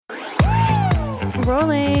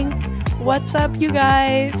Rolling. What's up, you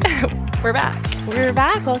guys? We're back. We're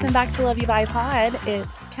back. Welcome back to Love You Bye Pod.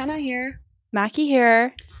 It's Kenna here. Mackie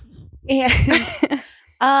here.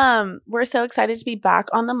 And we're so excited to be back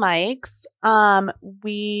on the mics.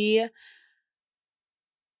 We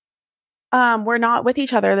were not with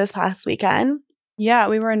each other this past weekend. Yeah,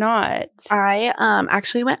 we were not. I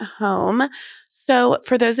actually went home. So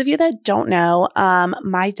for those of you that don't know,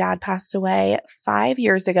 my dad passed away 5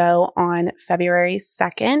 years ago on February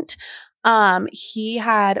 2nd. He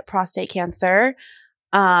had prostate cancer.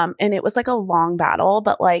 And it was like a long battle,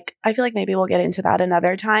 but like, I feel like maybe we'll get into that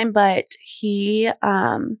another time, but he,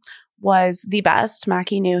 was the best.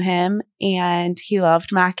 Mackie knew him and he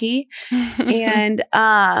loved Mackie. And,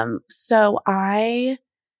 so I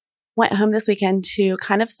went home this weekend to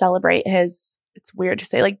kind of celebrate his, it's weird to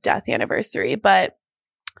say like death anniversary, but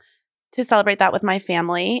to celebrate that with my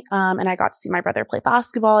family. And I got to see my brother play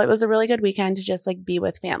basketball. It was a really good weekend to just like be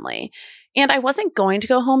with family. And I wasn't going to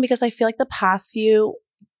go home because I feel like the past few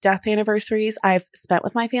death anniversaries I've spent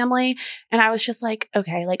with my family. And I was just like,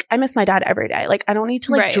 okay, like I miss my dad every day. Like I don't need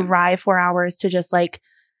to like drive 4 hours to just like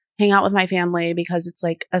hang out with my family because it's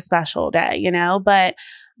like a special day, you know? But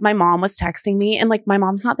my mom was texting me and like my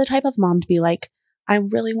mom's not the type of mom to be like, I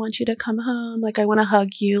really want you to come home. Like I want to hug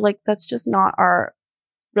you. Like that's just not our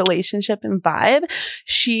relationship and vibe.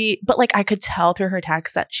 But like I could tell through her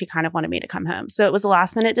text that she kind of wanted me to come home. So it was a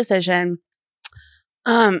last minute decision.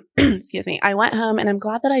 Excuse me. I went home and I'm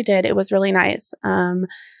glad that I did. It was really nice.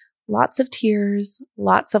 Lots of tears,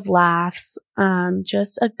 lots of laughs,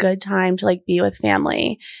 just a good time to like be with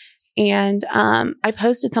family. And, I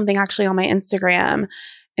posted something actually on my Instagram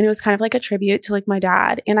and it was kind of like a tribute to like my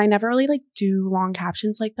dad. And I never really like do long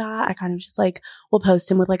captions like that. I kind of just like will post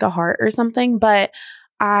him with like a heart or something, but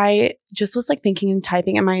I just was like thinking and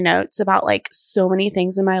typing in my notes about like so many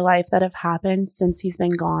things in my life that have happened since he's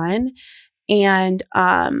been gone. And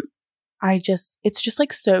it's just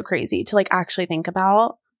like so crazy to like actually think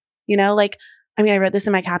about, you know, like, I mean, I wrote this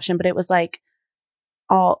in my caption, but it was like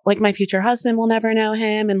all like my future husband will never know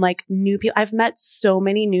him. And like new people, I've met so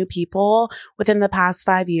many new people within the past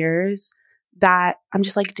 5 years that I'm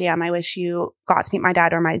just like, damn, I wish you got to meet my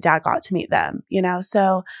dad or my dad got to meet them, you know?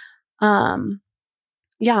 So,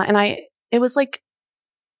 yeah. And it was like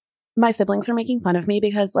my siblings were making fun of me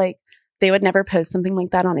because like they would never post something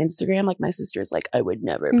like that on Instagram. Like my sister's like, I would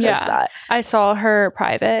never post that. I saw her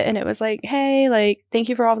private and it was like, hey, like, thank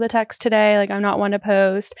you for all the texts today. Like, I'm not one to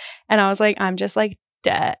post. And I was like, I'm just like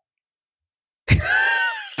dead.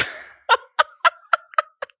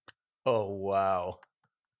 Oh, wow.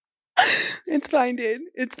 It's fine, dude.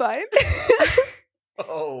 It's fine.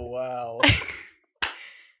 Oh, wow.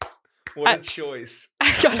 What a choice.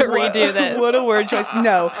 I gotta redo this. What a word choice.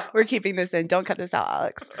 No, we're keeping this in. Don't cut this out,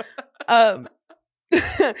 Alex.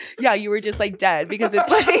 Yeah, you were just like dead because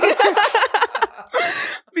it's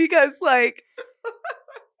like,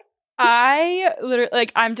 I literally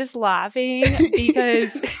like, I'm just laughing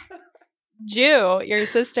because Jew, your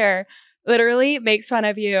sister, literally makes fun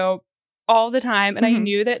of you all the time. And I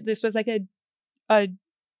knew that this was like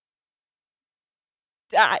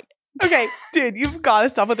okay, dude, you've got to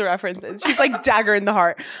stop with the references. She's like dagger in the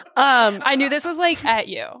heart. I knew this was like at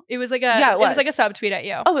you. It was like it was like a subtweet at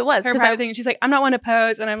you. Oh, it was her private thing. She's like, I'm not one to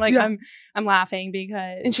pose, and I'm like, I'm laughing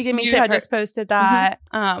because and she gave me you shit had just posted that.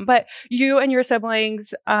 But you and your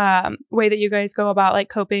siblings, way that you guys go about like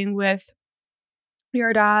coping with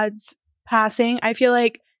your dad's passing, I feel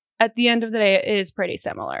like at the end of the day, it is pretty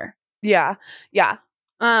similar. Yeah.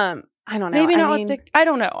 I don't know. Maybe not. I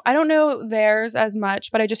don't know. I don't know theirs as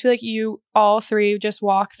much, but I just feel like you all three just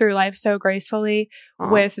walk through life so gracefully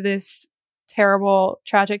with this terrible,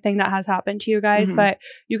 tragic thing that has happened to you guys. But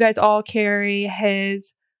you guys all carry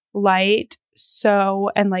his light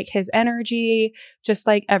and like his energy just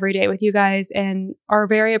like every day with you guys and are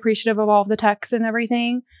very appreciative of all of the texts and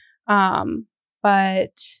everything.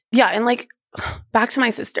 But yeah, and like back to my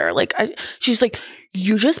sister, like she's like,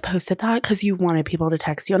 you just posted that because you wanted people to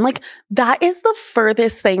text you. I'm like, that is the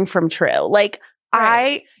furthest thing from true. Like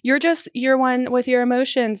you're one with your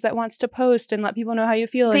emotions that wants to post and let people know how you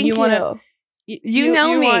feel. Thank and you. Want you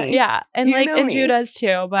know me. Yeah. And like, and Jude does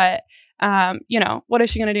too. But, you know, what is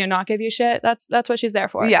she going to do? Not give you shit? That's what she's there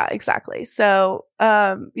for. Yeah, exactly. So,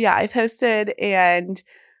 yeah, I posted and,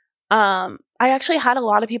 I actually had a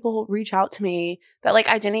lot of people reach out to me that like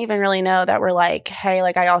I didn't even really know that were like, hey,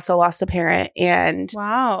 like I also lost a parent and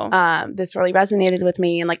wow. This really resonated with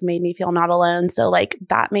me and like made me feel not alone. So like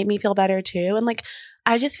that made me feel better too. And like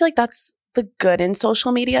I just feel like that's the good in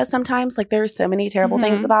social media sometimes. Like there's so many terrible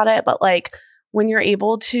things about it, but like when you're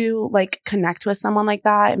able to like connect with someone like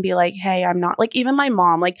that and be like, hey, I'm not like, even my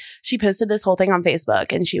mom, like she posted this whole thing on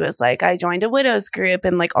Facebook and she was like, I joined a widows group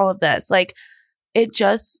and like all of this, like it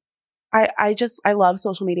just, I love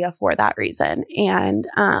social media for that reason. And,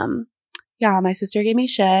 yeah, my sister gave me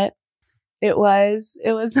shit. It was,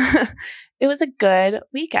 it was a good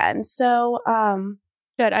weekend. So,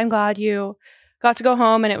 Good. I'm glad you got to go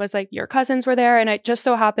home and it was like your cousins were there. And it just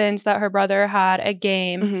so happens that her brother had a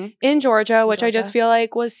game in Georgia, which I just feel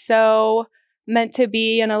like was so meant to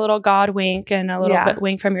be, and a little God wink and a little bit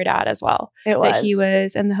wink from your dad as well. It was. That he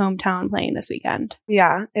was in the hometown playing this weekend.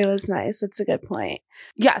 Yeah, it was nice. That's a good point.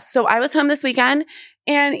 Yes. So I was home this weekend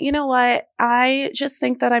and you know what? I just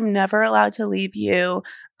think that I'm never allowed to leave you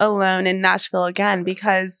alone in Nashville again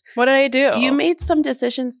because what did I do? You made some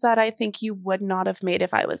decisions that I think you would not have made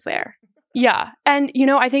if I was there. Yeah. And, you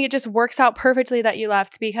know, I think it just works out perfectly that you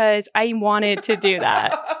left because I wanted to do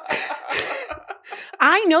that.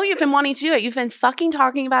 I know you've been wanting to do it. You've been fucking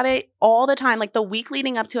talking about it all the time, like the week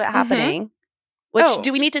leading up to it happening. Which,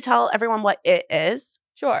 do we need to tell everyone what it is?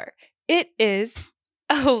 Sure. It is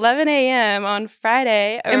 11 a.m. on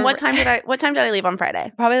Friday. And what time did I leave on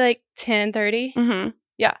Friday? Probably like 10:30. Mm-hmm.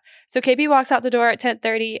 Yeah. So KP walks out the door at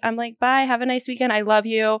 10:30. I'm like, bye, have a nice weekend. I love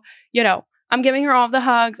you. You know, I'm giving her all of the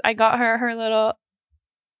hugs. I got her little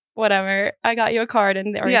whatever. I got you a card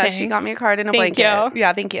and everything. Yeah, she got me a card and a blanket. Thank you.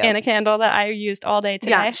 Yeah, thank you. And a candle that I used all day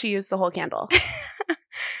today. Yeah, she used the whole candle.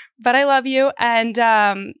 But I love you. And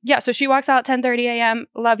yeah, so she walks out 10:30 a.m.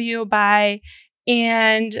 Love you. Bye.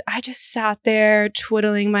 And I just sat there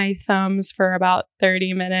twiddling my thumbs for about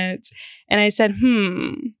 30 minutes. And I said,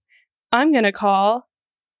 I'm going to call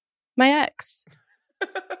my ex.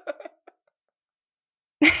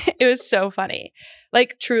 It was so funny.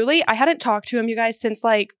 Like, truly, I hadn't talked to him, you guys, since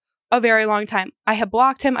like a very long time. I had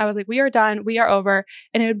blocked him. I was like, we are done. We are over.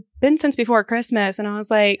 And it had been since before Christmas. And I was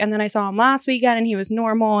like, and then I saw him last weekend and he was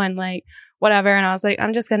normal and like whatever. And I was like,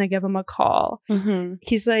 I'm just going to give him a call. Mm-hmm.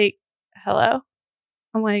 He's like, hello?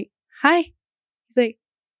 I'm like, hi. He's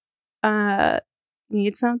like,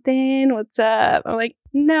 need something? What's up? I'm like,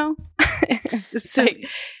 no. So like,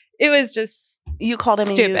 it was just you called him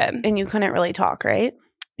stupid. And you couldn't really talk, right?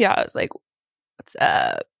 Yeah, I was like, what's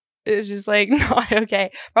up? It was just like not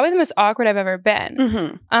okay. Probably the most awkward I've ever been.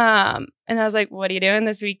 Mm-hmm. And I was like, what are you doing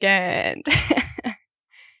this weekend?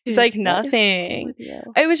 He's like, nothing.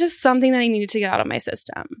 It was just something that I needed to get out of my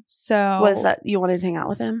system. So was that you wanted to hang out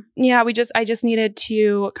with him? Yeah, I just needed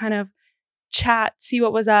to kind of chat, see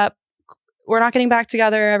what was up. We're not getting back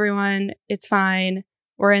together, everyone. It's fine.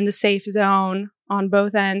 We're in the safe zone on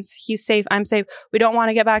both ends. He's safe. I'm safe. We don't want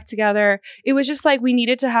to get back together. It was just like we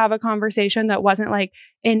needed to have a conversation that wasn't like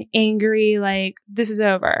an angry, like, this is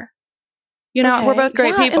over. You know, we're both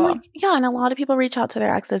great people. And a lot of people reach out to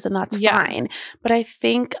their exes and that's fine. But I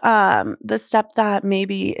think the step that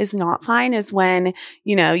maybe is not fine is when,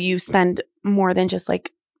 you know, you spend more than just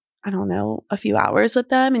like, I don't know, a few hours with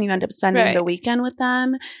them and you end up spending the weekend with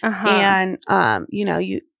them. And, you know,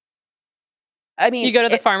 you go to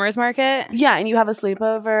the farmer's market. Yeah. And you have a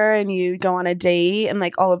sleepover and you go on a date and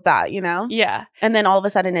like all of that, you know? Yeah. And then all of a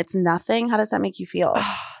sudden it's nothing. How does that make you feel?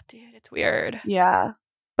 Oh, dude, it's weird. Yeah.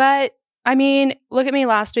 But I mean, look at me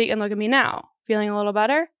last week and look at me now. Feeling a little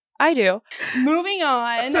better? I do. Moving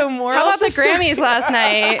on. So how about the Grammys last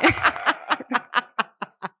night?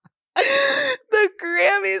 The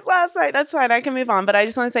Grammys last night. That's fine. I can move on. But I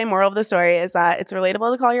just want to say moral of the story is that it's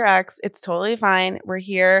relatable to call your ex. It's totally fine. We're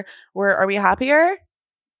here. Are we happier?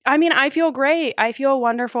 I mean, I feel great. I feel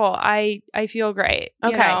wonderful. I feel great.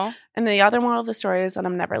 Okay. You know? And the other moral of the story is that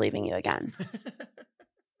I'm never leaving you again.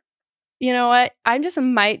 You know what? I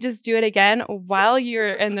might just do it again while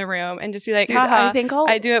you're in the room and just be like, dude, haha,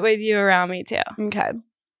 I do it with you around me too. Okay.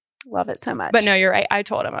 Love it so much. But no, you're right. I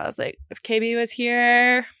told him, I was like, if KB was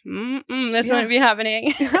here, this wouldn't be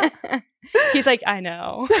happening. He's like, I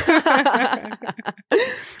know.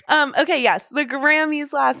 Okay, yes. The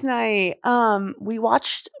Grammys last night. We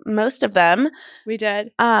watched most of them. We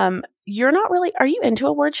did. You're not really, are you into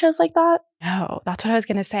award shows like that? No, that's what I was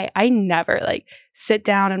going to say. I never like sit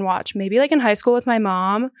down and watch, maybe like in high school with my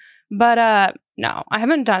mom. But no, I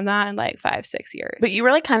haven't done that in like 5-6 years. But you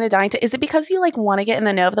were like kind of dying to, is it because you like want to get in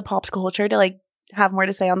the know of the pop culture to like have more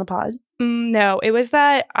to say on the pod? No, it was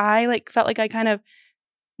that I like felt like I kind of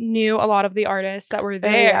knew a lot of the artists that were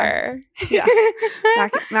there. Yeah.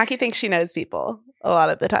 Mackie thinks she knows people a lot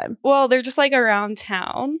of the time. Well, they're just like around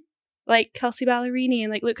town. Like Kelsey Ballerini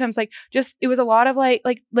and like Luke Combs, like just it was a lot of like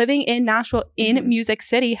living in Nashville in Music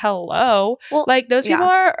City. Hello, well, like those people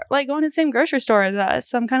are like going to the same grocery store as us.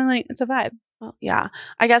 So I'm kind of like, it's a vibe. Well, yeah.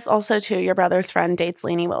 I guess also too, your brother's friend dates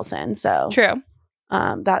Lainey Wilson. So True.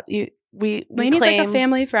 that we Lainey's claim, like a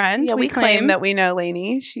family friend. Yeah, we claim that we know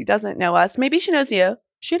Lainey. She doesn't know us. Maybe she knows you.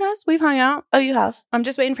 She does. We've hung out. Oh, you have? I'm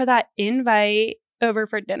just waiting for that invite over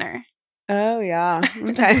for dinner. Oh, yeah.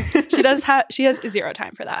 Okay. She has zero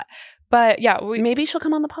time for that. But yeah, maybe she'll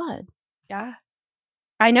come on the pod. Yeah.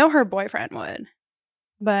 I know her boyfriend would,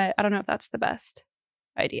 but I don't know if that's the best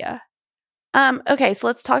idea. Okay, so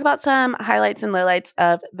let's talk about some highlights and lowlights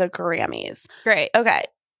of the Grammys. Great. Okay.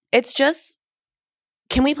 It's just,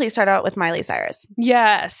 can we please start out with Miley Cyrus?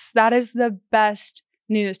 Yes, that is the best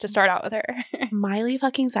news to start out with her. Miley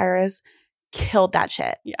fucking Cyrus killed that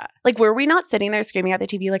shit. Yeah. Like, were we not sitting there screaming at the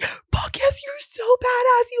TV like, fuck yes, you're so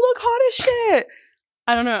badass, you look hot as shit?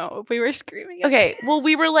 I don't know if we were screaming. Okay, well,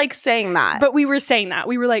 we were like saying that. But we were saying that.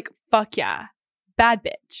 We were like, fuck yeah. Bad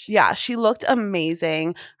bitch. Yeah, she looked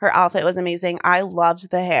amazing. Her outfit was amazing. I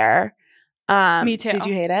loved the hair. Me too. Did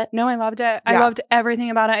you hate it? No, I loved it. Yeah. I loved everything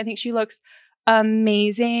about it. I think she looks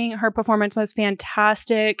amazing. Her performance was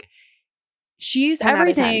fantastic. She's 10 out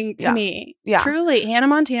of 10. everything to me. Yeah. Truly. Hannah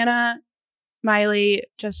Montana, Miley,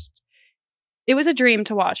 it was a dream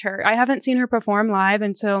to watch her. I haven't seen her perform live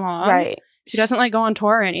in so long. Right. She doesn't like go on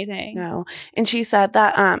tour or anything. No. And she said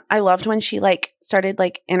that I loved when she like started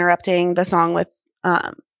like interrupting the song with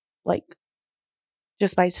like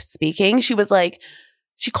just by speaking. She was like,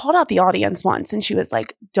 she called out the audience once and she was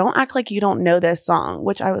like, don't act like you don't know this song,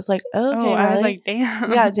 which I was like, okay, Oh, I was like,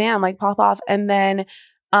 damn. yeah, damn, like pop off. And then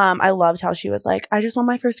I loved how she was like, I just won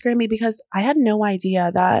my first Grammy, because I had no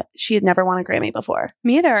idea that she had never won a Grammy before.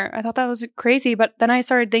 Me either. I thought that was crazy. But then I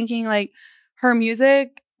started thinking like her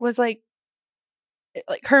music was like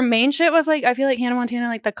her main shit was like, I feel like Hannah Montana,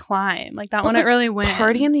 like The Climb. Like that one, it really went.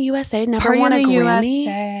 Party in the USA never Party won in a the Grammy.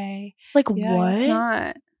 USA. Like Yeah, what? It's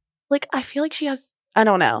not. Like I feel like she has, I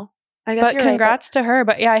don't know. I guess But you're congrats to her.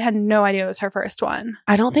 But yeah, I had no idea it was her first one.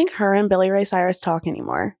 I don't think her and Billy Ray Cyrus talk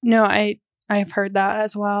anymore. No, I've heard that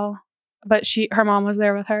as well. But her mom was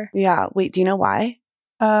there with her. Yeah. Wait, do you know why?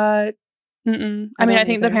 I don't think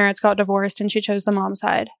the either. parents got divorced and she chose the mom's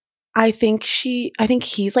side. I think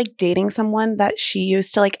he's like dating someone that she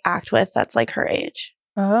used to like act with that's like her age.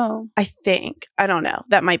 Oh. I think. I don't know.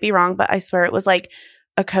 That might be wrong, but I swear it was like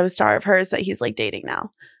a co-star of hers that he's like dating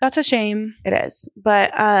now. That's a shame. It is.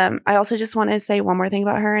 But I also just want to say one more thing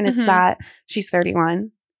about her, and it's that she's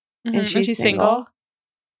 31 and she's single.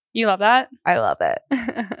 You love that? I love it.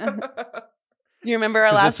 You remember our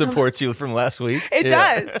 'Cause last it supports you from last week? It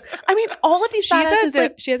Yeah. does. I mean, all of these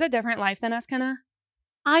badasses, she has a different life than us, Kenna.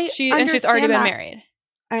 she's And she's already been married.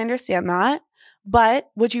 I understand that. But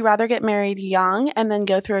would you rather get married young and then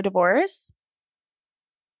go through a divorce?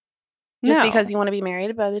 Just No. because you want to be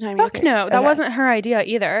married by the time Fuck you're no. That Okay. wasn't her idea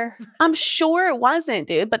either. I'm sure it wasn't,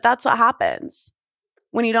 dude, but that's what happens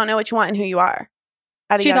when you don't know what you want and who you are.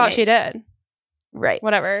 At a She young thought she age. did. Right.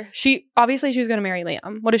 Whatever. She was going to marry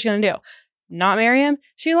Liam. What is she going to do? Not marry him?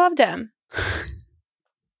 She loved him.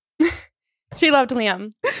 She loved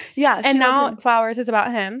Liam. Yeah. And now Flowers is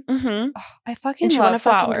about him. Mm-hmm. Oh, I fucking And she won a love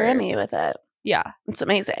fucking Flowers. Grammy with it. Yeah. It's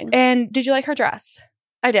amazing. And did you like her dress?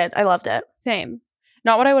 I did. I loved it. Same.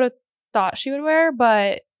 Not what I would have thought she would wear,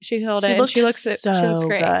 but she killed it. And she looks great.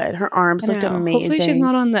 good. Her arms I looked know. amazing. Hopefully she's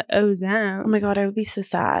not on the ozone. Oh my God, I would be so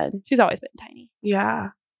sad. She's always been tiny. Yeah.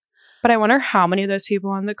 But I wonder how many of those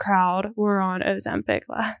people in the crowd were on Ozempic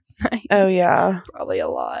last night. Oh yeah. Probably a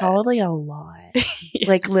lot. Probably a lot. Yeah.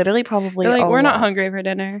 Like literally probably They're like, a we're not lot. hungry for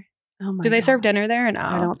dinner. Oh my Do they God. serve dinner there or no?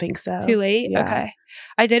 I don't think so. Too late? Yeah. Okay.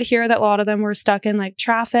 I did hear that a lot of them were stuck in like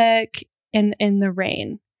traffic and in the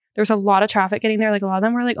rain. There was a lot of traffic getting there. Like a lot of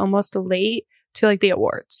them were like almost late to like the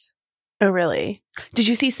awards. Oh really? Did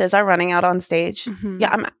you see SZA running out on stage? Mhm.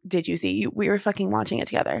 Yeah, did you see? We were fucking watching it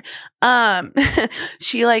together.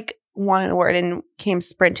 She like won an award and came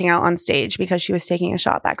sprinting out on stage because she was taking a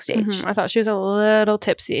shot backstage. Mhm. I thought she was a little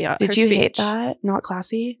tipsy at Did her you speech. hate that? Not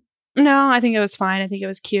classy? No, I think it was fine. I think it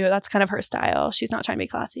was cute. That's kind of her style. She's not trying to be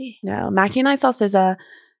classy. No. Mackie and I saw SZA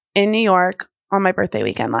in New York on my birthday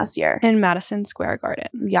weekend last year. In Madison Square Garden.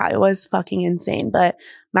 Yeah, it was fucking insane. But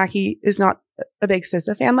Mackie is not a big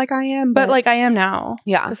SZA fan like I am. But like I am now.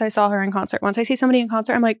 yeah. Because I saw her in concert. Once I see somebody in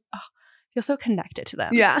concert, I'm like, oh, I feel so connected to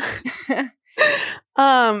them. Yeah.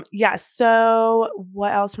 Yeah. So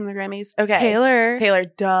what else from the Grammys? Okay. Taylor.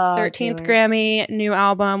 Duh. 13th Taylor. Grammy, new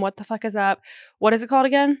album. What the fuck is up? What is it called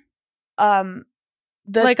again?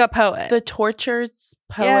 Like A Poet. the Tortured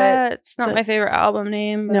Poet. Yeah, it's not the- my favorite album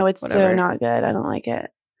name. But No, it's whatever. so not good. I don't like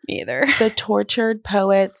it. Me either. The Tortured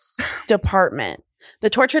Poets Department. The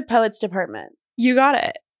Tortured Poets Department. You got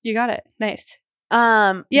it. You got it. Nice.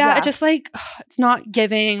 Yeah, it just like it's not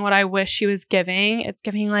giving what I wish she was giving. It's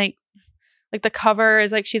giving like the cover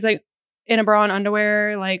is like she's like in a bra and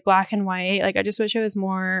underwear, like black and white. Like I just wish it was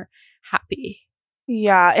more happy.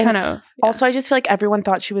 Yeah. And Kind of. Yeah. also, I just feel like everyone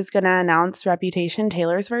thought she was going to announce Reputation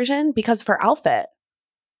Taylor's version because of her outfit.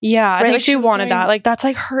 Yeah, I Right, feel like like she she was wanted that. wearing- Like that's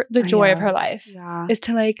like the joy of Yeah. her life Yeah. is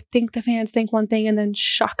to like think the fans think one thing and then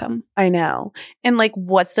shock them. I know. And like,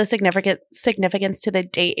 what's the significance to the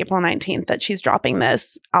date, April 19th, that she's dropping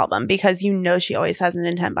this album? Because you know she always has an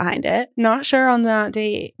intent behind it. Not sure on that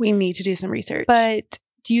date, We need to do some research. but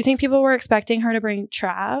do you think people were expecting her to bring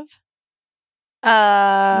Trav?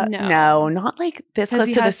 no, No. not like this 'Cause close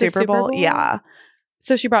he to the has the Super Super Bowl. Bowl? Yeah.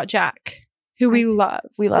 So she brought Jack, who we love.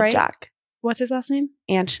 We love right? Jack What's his last name?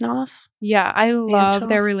 Antonoff. Yeah, I love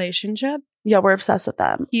their Antonoff? relationship. Yeah, we're obsessed with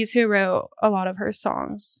them. He's who wrote a lot of her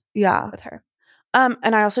songs Yeah. with her.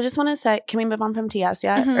 And I also just want to say, can we move on from TS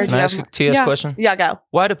yet? Mhm. Or do Can you I have ask a more? TS Yeah. question? Yeah, go.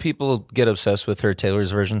 Why do people get obsessed with her Taylor's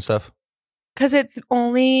version stuff? Because it's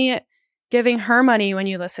only giving her money when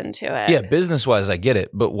you listen to it. Yeah, business wise, I get it,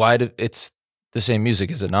 but why do it's the same music?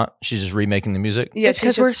 Is it not? She's just remaking the music. Yeah, It's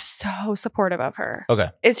she's because we're just, so supportive of her. Okay,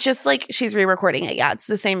 it's just like she's re-recording it. Yeah, it's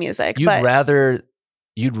the same music. you'd but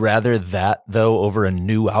rather that though over a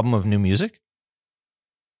new album of new music?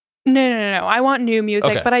 No. I want new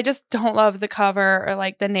music, Okay. but I just don't love the cover or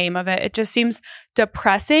like the name of it. It just seems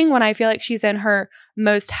depressing when I feel like she's in her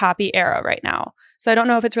most happy era right now. So I don't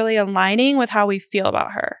know if it's really aligning with how we feel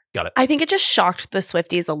about her. Got it. I think it just shocked the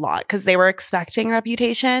Swifties a lot because they were expecting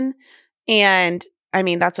Reputation. And I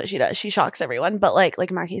mean, that's what she does. She shocks everyone. But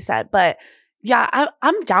like Mackie said, but yeah,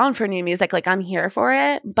 I'm down for new music. Like I'm here for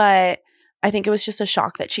it. But I think it was just a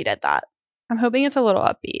shock that she did that. I'm hoping it's a little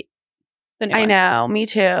upbeat. The new I one. know. Me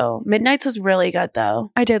too. Midnight's was really good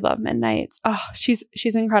though. I did love Midnights. Oh, she's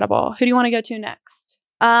incredible. Who do you want to go to next?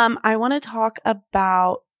 I want to talk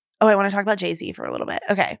about Jay-Z for a little bit.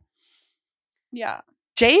 Okay. Yeah.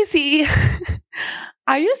 Jay-Z.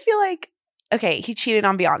 I just feel like, okay, he cheated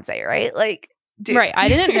on Beyonce, right? Like, dude. Right. I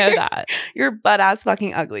didn't know that. You're butt ass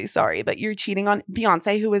fucking ugly. Sorry, but you're cheating on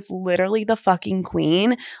Beyonce, who is literally the fucking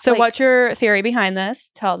queen. So Like- what's your theory behind this?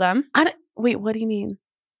 Tell them. Wait, what do you mean?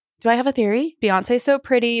 Do I have a theory? Beyonce's so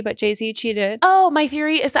pretty, but Jay-Z cheated. Oh, my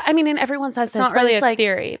theory is that, I mean, and everyone says It's this, not but really it's a like,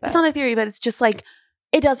 theory. But it's not a theory, but it's just like,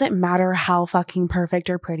 it doesn't matter how fucking perfect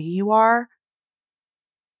or pretty you are.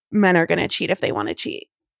 Men are going to cheat if they want to cheat.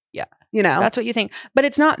 Yeah. You know? That's what you think. But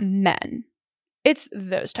it's not men. It's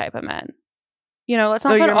those type of men. You know, let's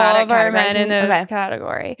not Oh, put you're mad all at of our men in categorizing? this Okay.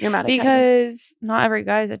 category. You're mad at Because not every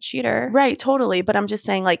guy's a cheater. Right, totally. But I'm just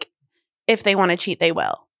saying, like, if they want to cheat, they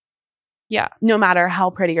will. Yeah. No matter how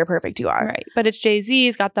pretty or perfect you are. Right. But it's Jay-Z.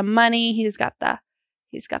 He's got the money. He's got the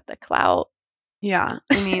clout. Yeah.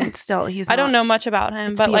 I mean, still, he's I don't not- know much about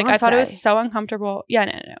him, It's but like I thought it was Beyonce. so uncomfortable. Yeah,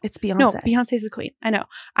 no. It's Beyonce. No, Beyonce's the queen. I know.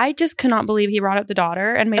 I just could not believe he brought up the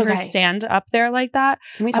daughter and made her Okay. stand up there like that.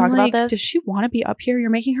 Can we I'm talk about like, this? does she want to be up here? You're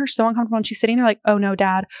making her so uncomfortable. And she's sitting there like, oh no,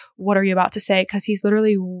 dad, what are you about to say? Because he's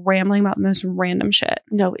literally rambling about the most random shit.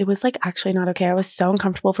 No, it was like actually not okay. I was so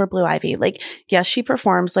uncomfortable for Blue Ivy. Like, yes, she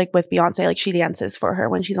performs like with Beyonce, like she dances for her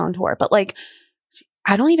when she's on tour, but like,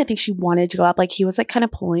 I don't even think she wanted to go up. Like, he was like kind of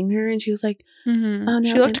pulling her and she was like, Mm-hmm. Oh,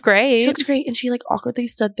 no. She looked great. she looked great. And she like awkwardly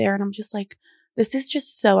stood there. And I'm just like, this is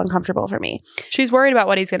just so uncomfortable for me. She's worried about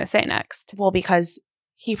what he's going to say next. Well, because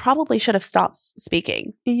he probably should have stopped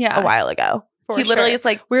speaking Yeah. a while ago. for He literally sure. is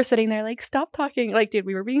like, We were sitting there like, stop talking. Like, dude,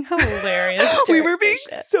 we were being hilarious. we during were being this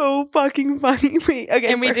shit. so fucking funny. Wait,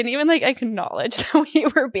 okay. And we didn't even like acknowledge that we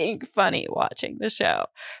were being funny watching the show.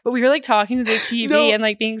 But we were like talking to the TV No. and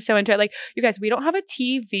like being so into it. Like, you guys, we don't have a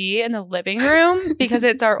TV in the living room because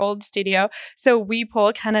it's our old studio. So we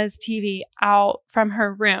pull Kenna's TV out from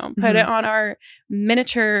her room, put it on our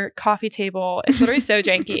miniature coffee table. It's literally so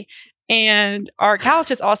janky. And our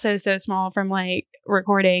couch is also so small from like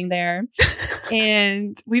recording there.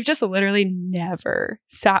 And we've just literally never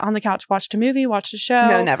sat on the couch, watched a movie, watched a show.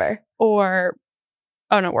 No, never. Or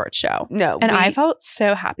an award show. No. And I we- felt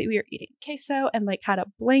so happy. We were eating queso and like had a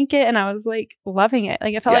blanket and I was like loving it.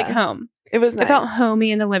 Like it felt like Yeah. home. it was nice. It felt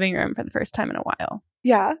homey in the living room for the first time in a while.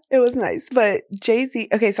 Yeah, it was nice. But Jay-Z,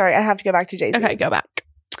 okay, sorry, I have to go back to Jay-Z. Okay, go back.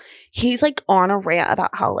 He's like on a rant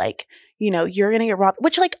about how like, you know, you're going to get robbed,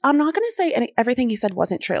 which like, I'm not going to say everything he said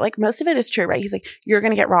wasn't true. Like most of it is true, right? He's like, you're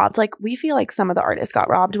going to get robbed. Like we feel like some of the artists got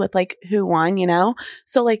robbed with like Who Won, you know?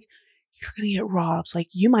 So like, you're going to get robbed. Like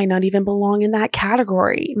you might not even belong in that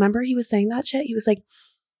category. Remember he was saying that shit? He was like,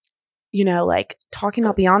 you know, like talking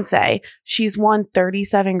about Beyonce, she's won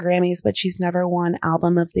 37 Grammys, but she's never won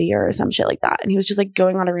Album of the Year or some shit like that. And he was just like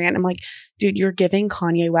going on a rant. I'm like, dude, you're giving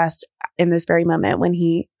Kanye West in this very moment when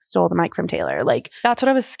he stole the mic from Taylor. Like, that's what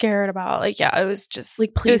I was scared about. Like, yeah, it was just like,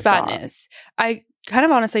 it please was bad stop. news. I kind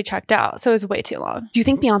of honestly checked out, so it was way too long. Do you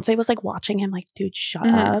think Beyonce was like watching him like, dude, shut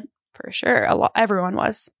Mhm. up? For sure. Everyone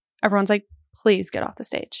was. Everyone's like, please get off the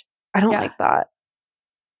stage. I don't Yeah. like that.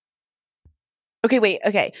 Okay, wait.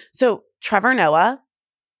 Okay. So Trevor Noah,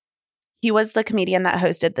 he was the comedian that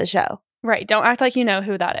hosted the show. Right. Don't act like you know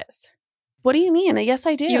who that is. What do you mean? Yes,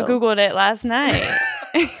 I do. You Googled it last night.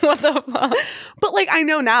 What the fuck? But like, I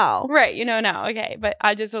know now. Right. You know now. Okay. But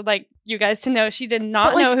I just would like you guys to know she did not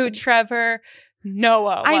But, like, know who Trevor Noah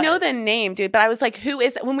was. I know the name, dude, but I was like, who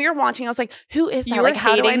is, when we were watching, I was like, who is that? You were Like,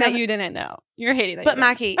 how do I hating know? that you didn't know. You're hating that But you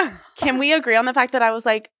Mackie, didn't. can we agree on the fact that I was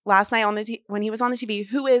like, last night on the when he was on the TV,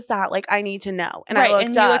 who is that? Like, I need to know. And right. I looked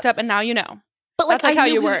and up. you looked up and now you know. But like, That's, like, I how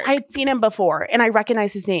knew you who- work. I had seen him before and I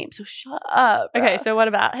recognized his name. So shut up. Okay. bruh. So what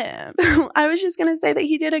about him? I was just going to say that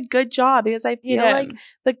he did a good job because I He feel did. like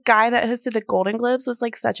the guy that hosted the Golden Globes was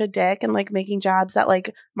like such a dick and like making jabs at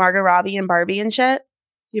like Margot Robbie and Barbie and shit.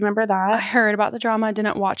 Do you remember I that? heard about the drama. I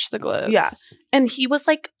didn't watch the Globes. Yeah. And he was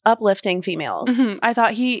like uplifting females. Mhm. I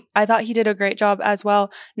thought he did a great job as well.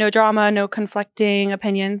 No drama, no conflicting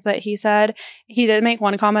opinions that he said. He did make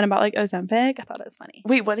one comment about like Ozempic. I thought it was funny.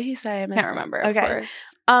 Wait, what did he say? I missed Can't it. remember. Of Okay.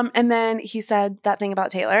 course. And then he said that thing about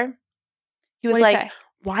Taylor. He was What'd he like, say?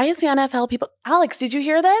 why is the NFL people, Alex, did you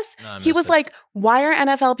hear this? No, I He missed was it. like, why are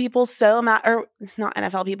NFL people so mad, or not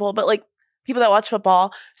NFL people, but like people that watch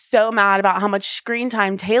football so mad about how much screen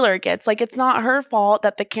time Taylor gets? Like, it's not her fault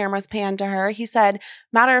that the cameras pan to her. He said,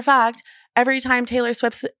 matter of fact, every time Taylor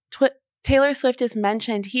Swift is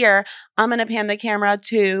mentioned here, I'm going to pan the camera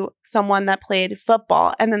to someone that played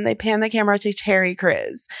football. And then they pan the camera to Terry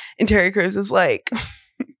Crews. And Terry Crews was like,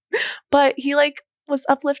 but he like was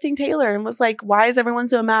uplifting Taylor and was like, why is everyone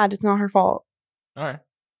so mad? It's not her fault. All right.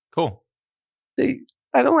 Cool.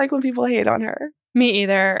 I don't like when people hate on her. Me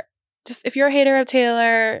either. Just if you're a hater of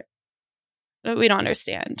Taylor, we don't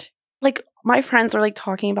understand. Like, my friends are like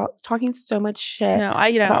talking so much shit. No,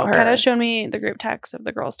 about her. Kenna showed me the group text of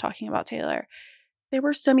the girls talking about Taylor. They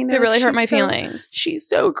were so mean. They were really like, hurt my "She's so- feelings. She's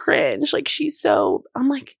so cringe. Like, I'm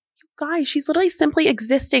like, you guys, she's literally simply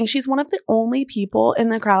existing. She's one of the only people in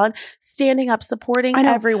the crowd standing up, supporting I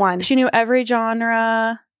know. everyone. She knew every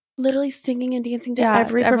genre. Literally singing and dancing to Yeah,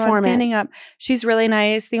 every to everyone performance. standing up. She's really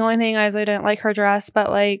nice. The only thing is I didn't like her dress, but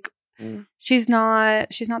like she's not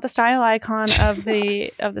the style icon of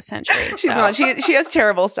the century. She's so. not. She has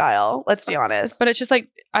terrible style. Let's be honest. But it's just like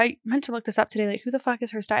I meant to look this up today. Like, who the fuck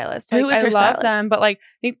is her stylist? Who Like, is her I love stylist? them, but like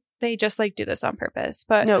they just like do this on purpose.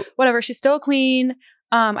 But No, whatever. She's still a queen.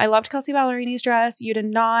 I loved Kelsey Ballerini's dress. You did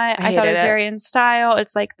not. I I thought it hated was it. very in style.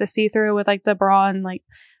 It's like the see-through with like the bra and like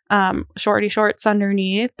shorty shorts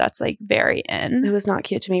underneath. That's like very in. it was not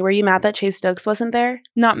cute to me. Were you mad that Chase Stokes wasn't there?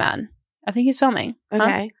 Not mad. I think he's filming. Huh?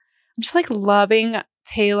 Okay. I'm just like loving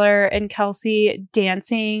Taylor and Kelsey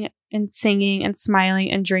dancing and singing and smiling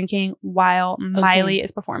and drinking while Miley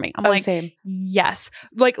is performing. I'm like, same. yes.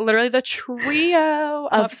 Like literally the trio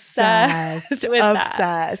obsessed with that.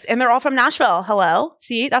 Obsessed. And they're all from Nashville. Hello.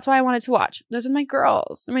 See, that's why I wanted to watch. Those are my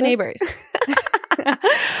girls, my neighbors.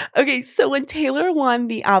 Okay, so when Taylor won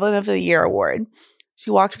the Album of the Year award, she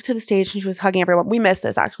walked up to the stage and she was hugging everyone. We missed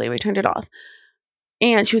this, actually. We turned it off.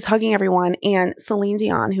 And she was hugging everyone. And Celine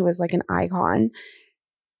Dion, who was like an icon,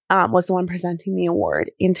 was the one presenting the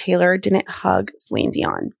award. And Taylor didn't hug Celine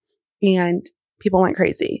Dion. And people went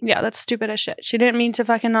crazy. Yeah, that's stupid as shit. She didn't mean to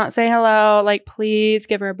fucking not say hello. Like, please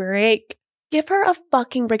give her a break. Give her a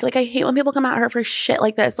fucking break. Like, I hate when people come at her for shit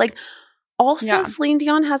like this. Like, also, Yeah. Celine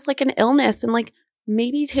Dion has like an illness. And like,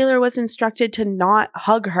 maybe Taylor was instructed to not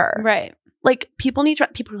hug her. Right. Like, people are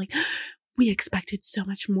like, we expected so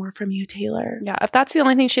much more from you, Taylor. Yeah. If that's the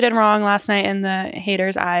only thing she did wrong last night in the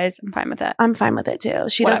haters' eyes, I'm fine with it. I'm fine with it too.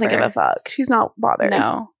 She doesn't give Whatever. a fuck. She's not bothered.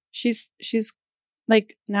 No. She's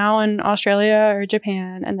like now in Australia or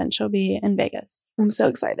Japan, and then she'll be in Vegas. I'm so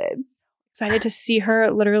excited. Excited to see her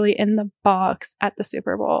literally in the box at the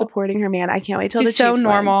Super Bowl. Supporting her, man. I can't wait till She's the so Chiefs win.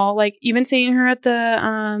 normal. Like even seeing her at the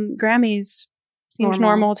Grammys seems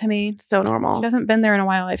normal to me. So She normal. hasn't been there in a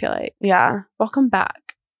while, I feel like. Yeah. Welcome back.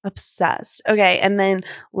 Obsessed. Okay. And then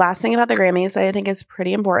last thing about the Grammys that I think is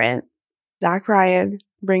pretty important. Zach Bryan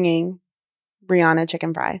bringing Brianna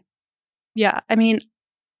chicken fry. Yeah. I mean,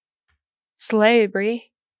 slay,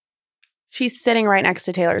 Brie. She's sitting right next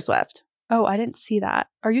to Taylor Swift. Oh, I didn't see that.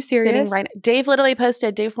 Are you serious? Sitting right. Dave Portnoy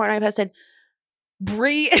posted,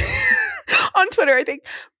 Brie on Twitter, I think.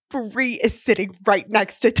 Brie is sitting right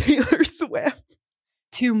next to Taylor Swift.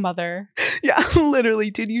 To mother. Yeah,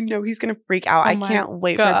 literally, dude. You know he's gonna freak out. Oh I my can't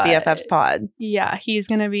wait God. for BFF's pod. Yeah, he's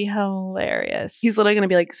gonna be hilarious. He's literally gonna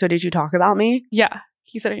be like, "So did you talk about me?" yeah.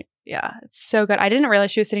 He's sitting. Yeah, it's so good. I didn't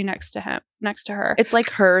realize she was sitting next to her. It's like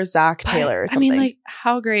her, Zach But, Taylor, or I something. mean, like,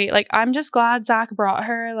 how great. Like, I'm just glad Zach brought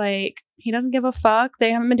her. Like, he doesn't give a fuck.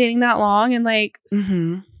 They haven't been dating that long, and like,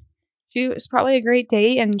 Mhm. she was probably a great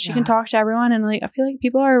date, and she can Yeah. talk to everyone. And like, I feel like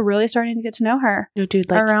people are really starting to get to know her No, dude,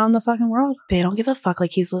 like around the fucking world. they don't give a fuck.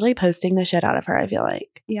 Like he's literally posting the shit out of her. I feel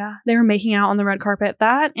like Yeah, they were making out on the red carpet.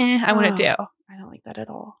 That I wouldn't do. I don't like that at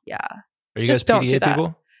all. Yeah, Are you Just guys don't do PDA that.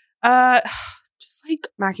 people? just like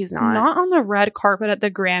Mackie's not. not on the red carpet at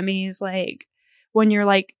the Grammys. Like when you're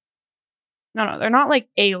like, no, they're not like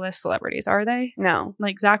A-list celebrities, are they? No.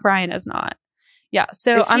 Like Zach Bryan is not. Yeah,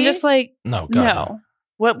 so Is I'm he? just like, No, God. no.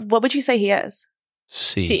 What would you say he is?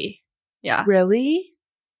 C. See, yeah, Really?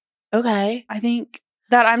 Okay. I think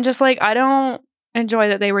that I'm just like, I don't enjoy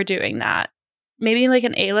that they were doing that. Maybe like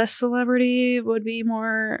an A-list celebrity would be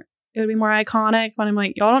more. It would be more iconic. But I'm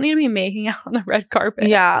like, y'all don't need to be making out on the red carpet.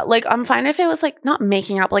 Yeah, like I'm fine if it was like not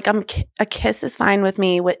making up. Like a kiss is fine with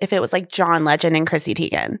me if it was like John Legend and Chrissy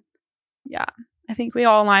Teigen. Yeah, I think we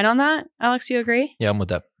all align on that. Alex, you agree? Yeah, I'm with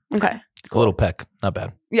that. Okay. A little peck. Not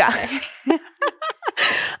bad. Yeah.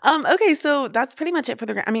 Okay, so that's pretty much it for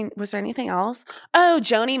the. I mean, was there anything else? Oh,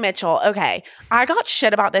 Joni Mitchell. Okay, I got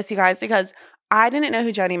shit about this, you guys, because I didn't know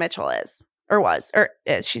who Joni Mitchell is or was or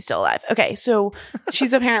is. She's still alive. Okay, so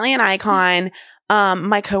she's apparently an icon.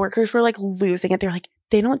 My coworkers were like losing it. They're like,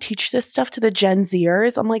 they don't teach this stuff to the Gen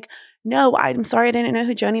Zers. I'm like, no, I'm sorry, I didn't know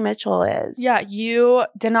who Joni Mitchell is. Yeah, you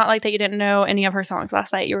did not like that you didn't know any of her songs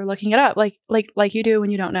last night. You were looking it up like you do when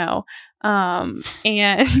you don't know.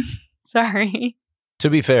 And sorry. To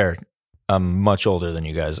be fair, I'm much older than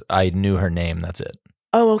you guys. I knew her name. That's it.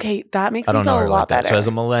 Oh, okay, that makes I me don't know feel a her lot like that. better. So as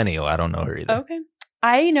a millennial, I don't know her either. Okay.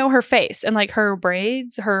 I know her face and like her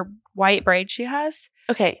braids, her white braids she has.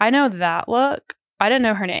 Okay, I know that look. I didn't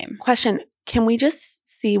know her name. question: can we just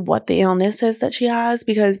see what the illness is that she has?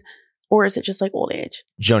 Because, or is it just like old age?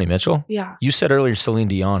 Joni Mitchell? Yeah, You said earlier Celine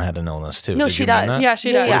Dion had an illness too. No, Did she you mean does. that? Yeah, she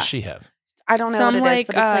Yeah, does. What yeah. does she have? I don't know Some what it is, like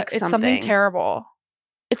but it's like it's something terrible.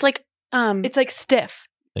 It's like It's like stiff.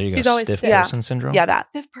 There you She's go. always Stiff stiff. Yeah. person syndrome? yeah, that.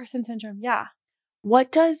 Stiff person syndrome. Yeah.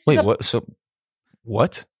 What does? Wait, what? So,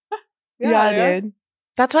 what? Yeah, yeah. dude.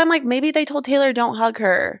 That's why I'm like, maybe they told Taylor don't hug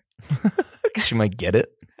her. She might get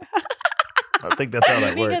it. I don't think that's how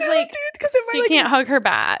that works. Because like Dude, because if she can't hug her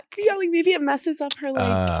back. yeah, like maybe it messes up her. Like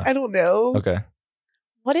Ah. I don't know. Okay.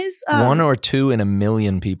 What is One or two in a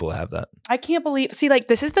million people have that. I can't believe. See, like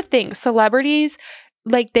this is the thing. Celebrities,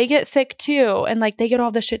 like they get sick too, and like they get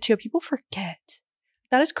all this shit too. People forget.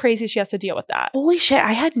 That is crazy. She has to deal with that. Holy shit!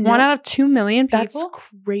 I had no. 1 out of 2 million people. That's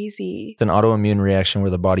crazy. It's an autoimmune reaction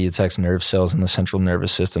where the body attacks nerve cells in the central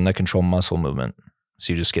nervous system that control muscle movement.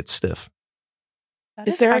 So you just get stiff. That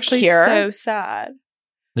Is there a actually cure? so sad.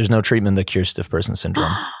 There's no treatment that cures stiff person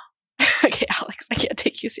syndrome. Okay, Alex, I can't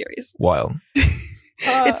take you serious. Wild.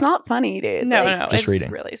 It's not funny, dude. No, Like, no, just it's reading.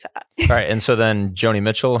 really sad. All right. And so then Joni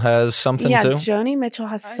Mitchell has something Yeah, too? Joni Mitchell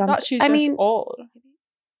has I something. thought she was I just mean, old.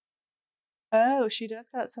 Oh, she does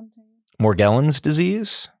got something. Morgellons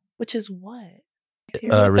disease which is what?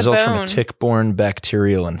 The results from a bone. tick-borne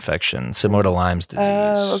bacterial infection, similar to Lyme's disease.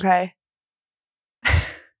 Oh, okay.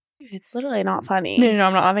 Dude, it's literally not funny. No,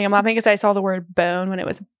 I'm not laughing. I'm laughing because I saw the word bone when it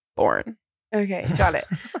was born. Okay, got it.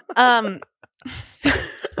 So,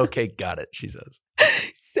 Okay, got it, she says.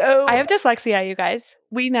 so I have dyslexia, you guys.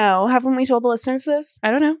 we know. Haven't we told the listeners this?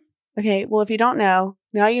 I don't know. Okay, well, if you don't know,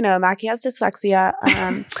 now you know. Mackie has dyslexia.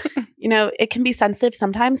 You know, it can be sensitive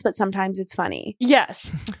sometimes, but sometimes it's funny.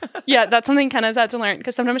 Yes. Yeah, that's something Kenna's had to learn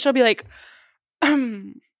because sometimes she'll be like,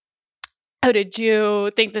 oh, did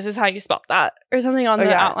you think this is how you spelled that? Or something on Oh, the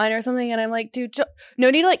yeah. outline or something. And I'm like, dude, no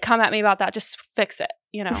need to like come at me about that. Just fix it,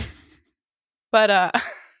 you know? But,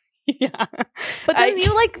 yeah. But then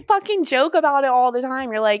you like fucking joke about it all the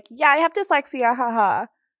time. You're like, yeah, I have dyslexia, haha.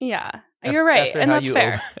 Yeah. You're right. After And how that's you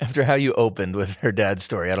fair. after how you opened with her dad's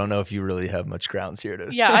story, I don't know if you really have much grounds here to.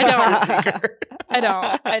 Yeah, I don't. critique her.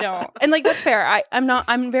 I don't. And like, that's fair.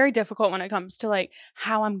 I'm very difficult when it comes to like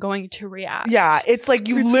how I'm going to react. Yeah, it's like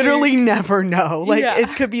you It's literally never know. Like Yeah.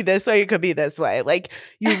 it could be this way, it could be this way. Like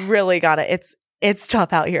you really gotta. It's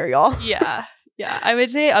tough out here, y'all. Yeah. Yeah. I would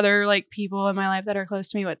say other like people in my life that are close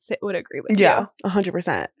to me would agree with Yeah, you.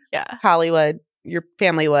 100%. Yeah. Hollywood, your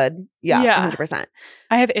family would. Yeah, Yeah. 100%.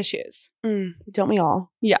 I have issues. Don't we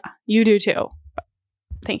all? You do too.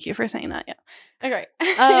 Thank you for saying that. Yeah. Okay.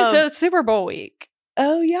 Um, So it's Super Bowl week.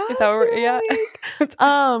 Oh yeah. Is that what Super yeah.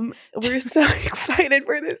 Bowl week. We're so excited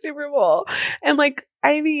for the Super Bowl. And like,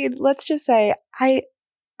 I mean, let's just say I'm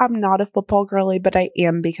not a football girly, but I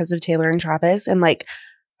am because of Taylor and Travis. And like,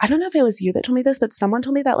 I don't know if it was you that told me this, but someone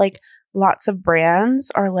told me that like lots of brands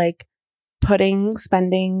are like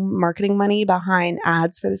spending marketing money behind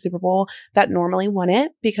ads for the Super Bowl that normally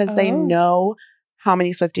wouldn't because they know how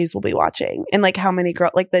many Swifties will be watching and like how many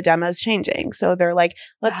like the demo's changing. So they're like,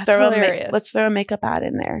 let's throw a makeup ad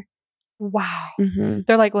in there. Wow. Mm-hmm.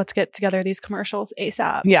 They're like, let's get together these commercials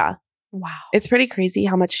ASAP. Yeah. Wow. It's pretty crazy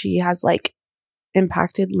how much she has like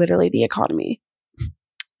impacted literally the economy.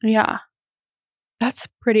 Yeah. That's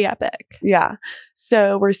pretty epic. Yeah.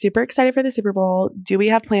 So we're super excited for the Super Bowl. Do we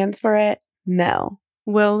have plans for it? No.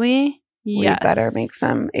 Will we? Yes. We better make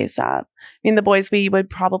some ASAP. I mean, the boys we would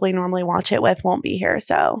probably normally watch it with won't be here.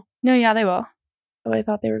 So. No, yeah, they will. Oh, I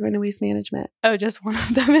thought they were going to Waste Management. Oh, just one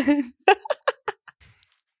of them is.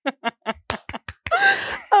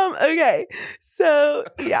 Okay. So,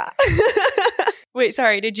 yeah. Wait,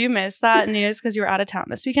 sorry. Did you miss that news because you were out of town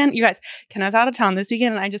this weekend? You guys, Ken was out of town this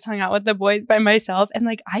weekend and I just hung out with the boys by myself. And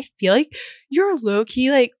like, I feel like you're low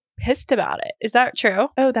key like pissed about it. Is that true?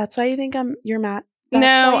 Oh, that's why you think you're mad?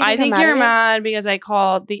 No, I think you're mad because I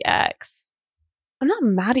called the ex. I'm not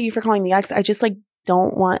mad at you for calling the ex. I just like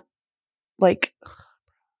don't want like.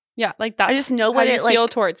 Yeah, like that. I just know what it feel like,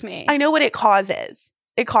 towards me. I know what it causes.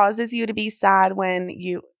 It causes you to be sad when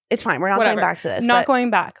you. It's fine. We're not going back to this. Not going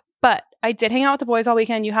back. But I did hang out with the boys all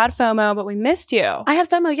weekend. You had FOMO, but we missed you. I had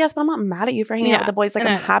FOMO, yes, but I'm not mad at you for hanging out with the boys. Like,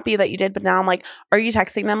 I'm happy that you did. But now I'm like, are you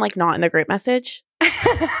texting them like not in the group message?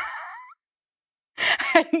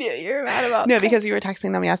 I knew you were mad about No, that. because you were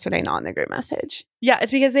texting them yesterday, not in the group message. Yeah,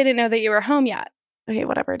 it's because they didn't know that you were home yet. Okay,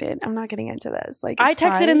 whatever, dude. I'm not getting into this. Like, I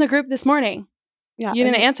texted in the group this morning. Yeah. You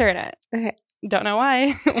didn't answer it. Okay. Don't know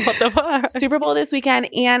why. What the fuck? Super Bowl this weekend,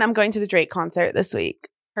 and I'm going to the Drake concert this week.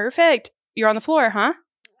 Perfect. You're on the floor, huh?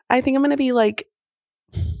 I think I'm going to be like,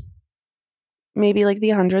 maybe like the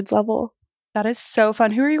hundreds level. That is so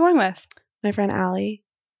fun. Who are you going with? My friend Allie.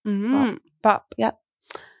 Bop. Yep.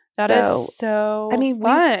 That is so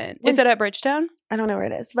fun. Is it at Bridgestone? I don't know where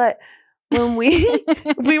it is, but when we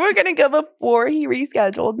were going to go before he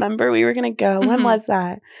rescheduled, remember? We were going to go. When was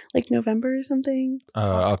that? Like November or something?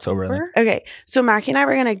 October. Okay. So Mackie and I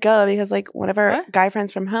were going to go because like one of our guy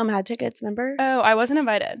friends from home had tickets, remember? Oh, I wasn't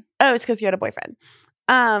invited. Oh, it's because you had a boyfriend.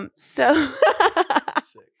 So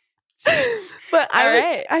but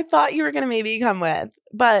I thought you were going to maybe come with,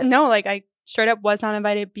 but no, like I straight up was not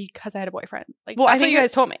invited because I had a boyfriend. Like, well, that's I think what you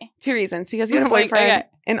guys told me. 2 reasons: because you had a boyfriend,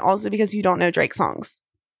 and also because you don't know Drake songs.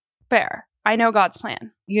 Fair. I know God's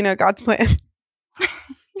plan. You know God's plan,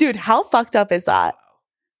 dude. How fucked up is that?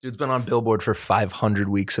 Dude's been on Billboard for 500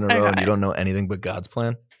 weeks in a row, and you don't know anything but God's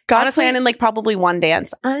plan. God's plan and like probably One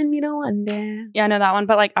Dance. I need a One Dance. Yeah, I know that one,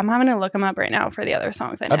 but like I'm having to look them up right now for the other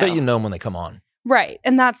songs. I bet you know them when they come on. Right,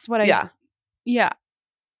 and that's what Yeah.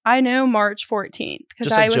 I know March 14th because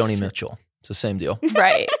just like Joni Mitchell. It's the same deal.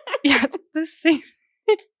 Right. Yeah, it's the same.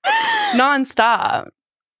 Non-stop.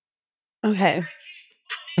 Okay.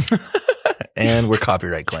 And we're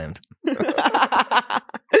copyright claimed.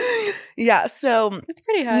 Yeah, so it's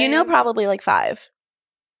pretty high. You know, probably like 5.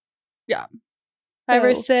 Yeah. 5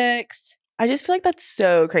 or 6. I just feel like that's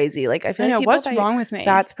so crazy. Like, I feel like what's wrong with me?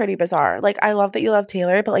 That's pretty bizarre. Like, I love that you love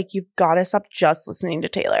Taylor, but like, you've got to stop just listening to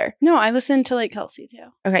Taylor. No, I listen to like Kelsey too.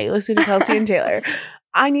 Okay, you listen to Kelsey and Taylor.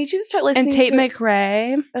 I need you to start listening and Tate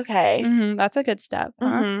McRae. Okay. Mm-hmm, that's a good step. Huh?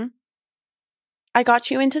 Mm-hmm. I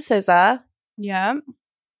got you into SZA. Yeah.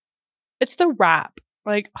 It's the rap.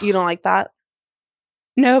 Like, you don't like that?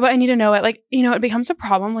 No, but I need to know it. Like, you know, it becomes a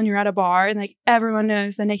problem when you're at a bar and like everyone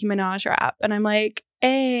knows the Nicki Minaj rap. And I'm like,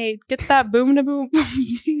 hey, get that boom da boom,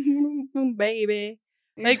 boom, boom, baby.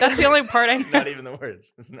 Like, that's the only part I know. Not even the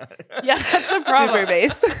words. It's not. Yeah, that's the problem. Super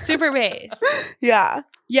bass. Super bass. Yeah.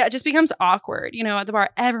 Yeah, it just becomes awkward. You know, at the bar,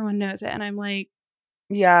 everyone knows it. And I'm like,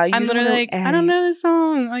 yeah, I'm literally like, I don't know this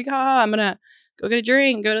song. Like, I'm going to go get a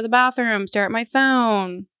drink, go to the bathroom, stare at my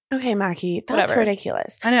phone. Okay, Mackie, that's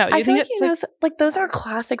ridiculous. I know. I feel like, you know, like those are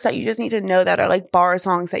classics that you just need to know that are like bar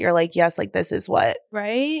songs that you're like, yes, like this is what.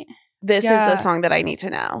 Right? This is a song that I need to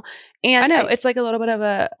know. And I know. It's like a little bit of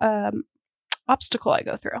a obstacle I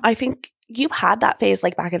go through. I think you had that phase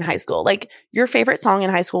like back in high school. Like your favorite song in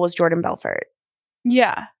high school was Jordan Belfort.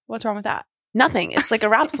 Yeah. What's wrong with that? Nothing. It's like a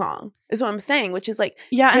rap song is what I'm saying, which is like,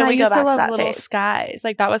 yeah, and I used to love Little phase? Skies.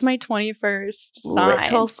 Like that was my 21st sign.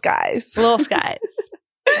 Little Skies. Little Skies.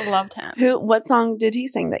 I loved him. What song did he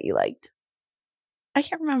sing that you liked? I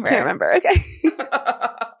can't remember. Can't remember. Okay.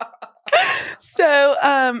 So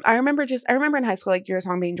I remember in high school, like your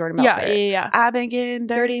song being Jordan Belfort. Yeah. I've been getting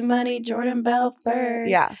Dirty Money, Jordan Belfort.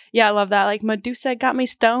 Yeah. Yeah, I love that. Like Medusa got me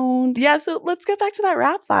stoned. Yeah, so let's get back to that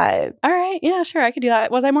rap vibe. All right. Yeah, sure. I could do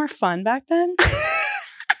that. Was I more fun back then?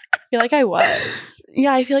 I feel like I was.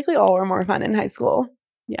 Yeah, I feel like we all were more fun in high school.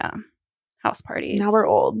 Yeah. House parties. Now we're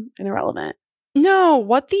old and irrelevant. No,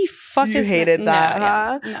 what the fuck You is hated that, no,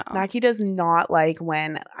 huh? Yeah, no. Mackie does not like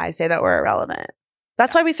when I say that we're irrelevant.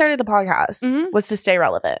 That's why we started the podcast, was to stay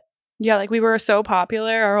relevant. Yeah, like we were so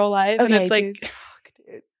popular our whole life. Okay, and it's like,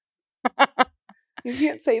 dude. You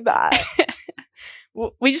can't say that.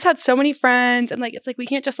 we just had so many friends, and like it's like we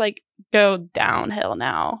can't just like go downhill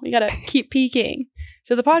now. We gotta keep peaking.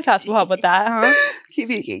 So the podcast will help with that, huh? Keep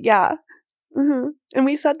peeking, yeah. Mm-hmm. And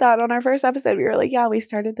we said that on our first episode. We were like, yeah, we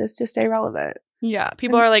started this to stay relevant. Yeah,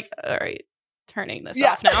 people are like, all right, turning this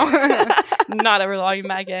off now. Not ever logging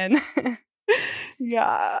back in.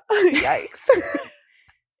 Yeah. Yikes.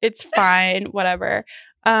 It's fine, whatever.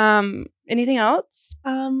 Anything else?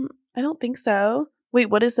 I don't think so. Wait,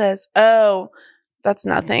 what is this? Oh, that's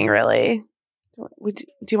nothing really.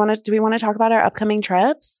 Do we want to talk about our upcoming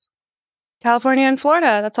trips? California and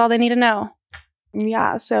Florida. That's all they need to know.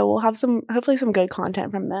 Yeah, so we'll have hopefully some good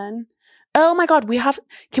content from then. Oh my God,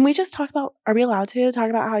 can we just talk about, are we allowed to talk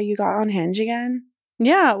about how you got on Hinge again?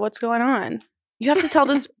 Yeah, what's going on? You have to tell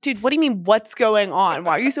this, dude, what do you mean what's going on?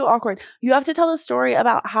 Why are you so awkward? You have to tell the story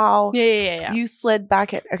about how Yeah. you slid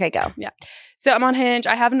back in. Okay, go. Yeah. So I'm on Hinge.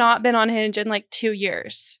 I have not been on Hinge in like 2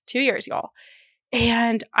 years. 2 years, y'all.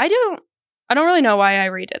 And I don't really know why I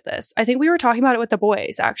redid this. I think we were talking about it with the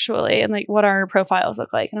boys actually, and like what our profiles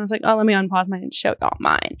look like. And I was like, oh, let me unpause mine and show y'all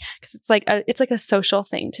mine, because it's like a social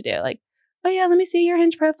thing to do. Like, oh yeah, let me see your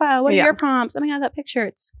Hinge profile. What are your prompts? Oh my God, that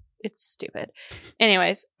picture. It's stupid.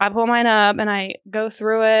 Anyways, I pull mine up and I go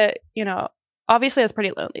through it. You know, obviously I was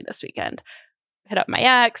pretty lonely this weekend. Hit up my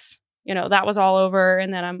ex. You know, that was all over,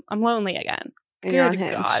 and then I'm lonely again. And you're on Good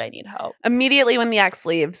Hinge. God, I need help. Immediately when the ex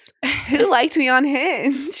leaves. Who liked me on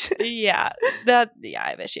Hinge? Yeah, I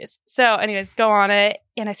have issues. So anyways, go on it,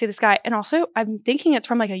 and I see this guy, and also I'm thinking it's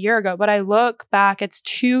from like a year ago, but I look back, it's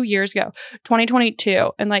 2 years ago,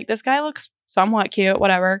 2022, and like this guy looks somewhat cute,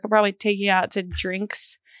 whatever, could probably take you out to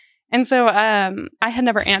drinks. And so I had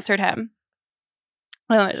never answered him.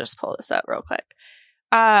 Let me just pull this up real quick.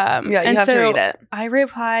 Yeah, you have to read it. I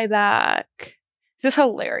reply back. This is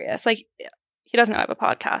hilarious. Like, he doesn't know I have a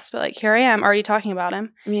podcast, but like, here I am already talking about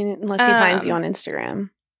him. I mean, unless he finds you on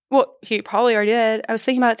Instagram. Well, he probably already did. I was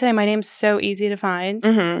thinking about it today. My name's so easy to find.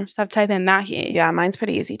 Mm-hmm. Just have to type in Mackie. Yeah, mine's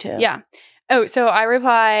pretty easy too. Yeah. Oh, so I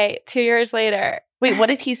reply 2 years later. Wait, what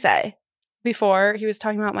did he say? Before, he was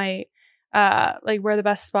talking about my like where the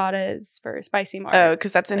best spot is for spicy marg. Oh,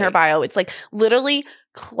 because that's in her bio. It's like literally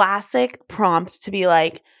classic prompt to be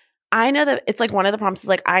like, I know that it's like one of the prompts is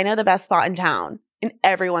like, I know the best spot in town. And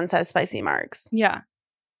everyone says spicy marks. Yeah.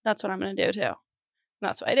 That's what I'm going to do too.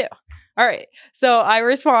 That's what I do. All right. So I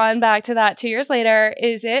respond back to that 2 years later.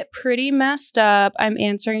 Is it pretty messed up? I'm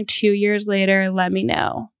answering 2 years later. Let me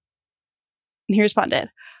know. And he responded,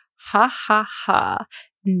 ha ha ha.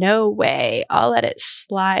 No way. I'll let it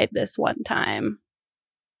slide this one time.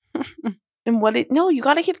 And no, you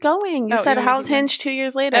got to keep going. You said, how's Hinge 2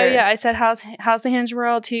 years later? Oh, yeah. I said, how's the Hinge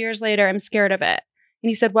world 2 years later? I'm scared of it. And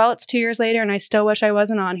he said, well, it's 2 years later and I still wish I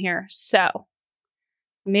wasn't on here. So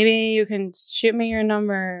maybe you can shoot me your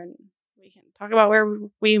number and we can talk about where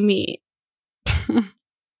we meet.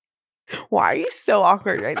 Why are you so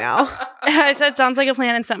awkward right now? I said, sounds like a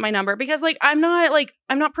plan, and sent my number because like I'm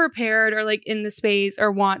not prepared or like in the space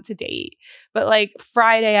or want to date. But like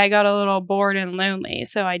Friday, I got a little bored and lonely.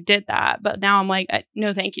 So I did that. But now I'm like,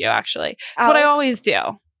 no, thank you, actually. That's what I always do.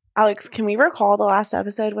 Alex, can we recall the last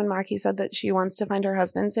episode when Mackie said that she wants to find her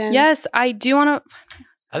husband soon? Yes, I do want to.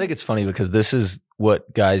 I think it's funny because this is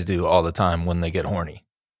what guys do all the time when they get horny.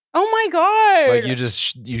 Oh my God.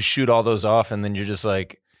 Like you shoot all those off and then you're just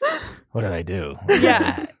like, what did I do?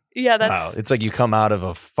 Yeah. Yeah, that's... Wow. It's like you come out of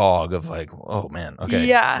a fog of like, oh man, okay.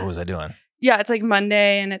 Yeah. What was I doing? Yeah, it's like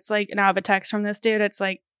Monday and it's like now I have a text from this dude. It's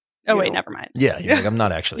like, oh wait, never mind. Yeah, you're like, I'm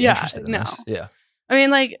not actually interested in this. Yeah. I mean,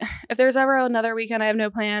 like, if there's ever another weekend I have no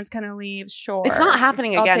plans, kind of leave, sure. It's not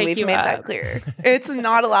happening again. I'll We've take made you that up. clear. It's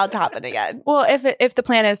not allowed to happen again. Well, if the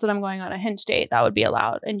plan is that I'm going on a Hinge date, that would be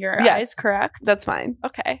allowed in your eyes, correct? That's fine.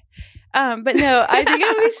 Okay. But no, I think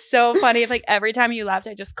it would be so funny if like every time you left,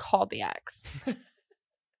 I just called the ex.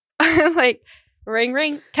 Like, ring,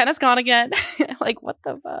 ring. Kenneth's gone again. Like, what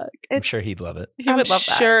the fuck? I'm sure he'd love it. He I'm would love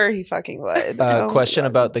that. sure he fucking would. Oh, Question God.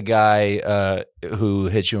 about the guy who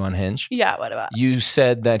hit you on Hinge. Yeah, what about? You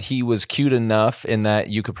said that he was cute enough in that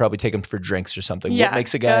you could probably take him for drinks or something. Yeah, what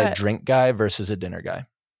makes a go guy a ahead. drink guy versus a dinner guy?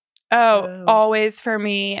 Oh, always for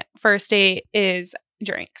me, first date is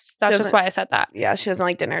drinks. That's just Doesn't- why I said that. Yeah, she doesn't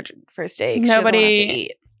like dinner first date. 'Cause she doesn't wanna have to Nobody-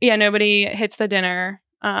 eat. Yeah, nobody hits the dinner.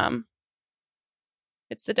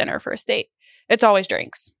 It's the dinner first date. It's always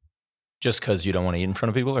drinks. Just because you don't want to eat in front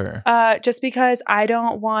of people, or Just because I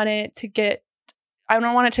don't want it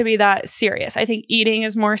to be that serious. I think eating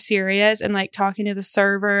is more serious, and like talking to the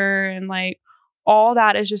server and like all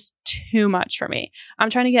that is just too much for me. I'm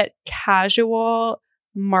trying to get casual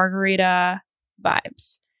margarita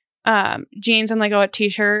vibes. Jeans and like a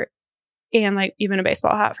t-shirt and like even a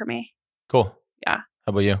baseball hat for me. cool. Yeah. How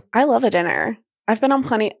about you? I love a dinner. I've been on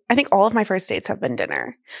plenty. I think all of my first dates have been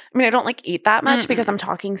dinner. I mean, I don't like eat that much because I'm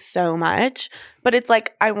talking so much, but it's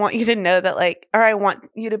like, I want you to know that like, or I want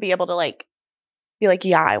you to be able to like, be like,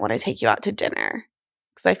 yeah, I want to take you out to dinner.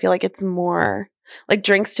 Because I feel like it's more like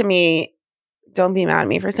drinks to me. Don't be mad at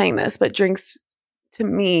me for saying this, but drinks to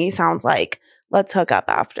me sounds like let's hook up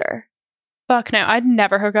after. Fuck no. I'd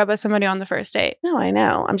never hook up with somebody on the first date. No, I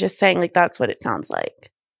know. I'm just saying like that's what it sounds like.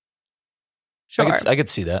 Sure. I could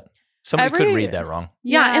see that. Somebody could read that wrong.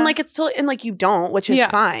 Yeah. And like it's totally, and like you don't, which is Yeah.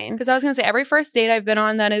 fine. Because I was gonna say every first date I've been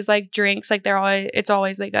on that is like drinks, like it's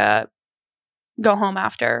always like a go home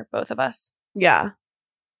after both of us. Yeah.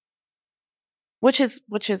 Which is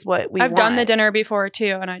what I've done the dinner before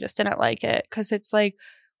too, and I just didn't like it because it's like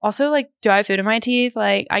also like, do I have food in my teeth?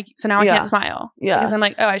 Like so now I Yeah. can't smile. Yeah. Because I'm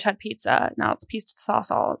like, oh, I just had pizza. Now it's pizza sauce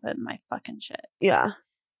all up in my fucking shit. Yeah.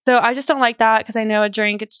 So I just don't like that because I know a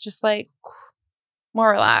drink, it's just like more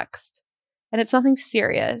relaxed. And it's nothing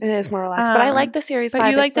serious. It is more relaxed. But I like the series But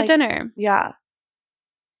vibe. you like It's the dinner. Yeah.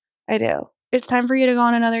 I do. It's time for you to go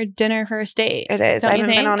on another dinner first date. It is. Don't I you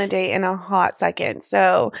haven't been think? on a date in a hot second.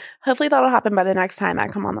 So hopefully that'll happen by the next time I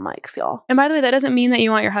come on the mics, y'all. And by the way, that doesn't mean that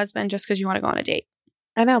you want your husband just because you want to go on a date.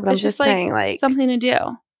 I know, but I'm It's just just, like, saying like Something to do,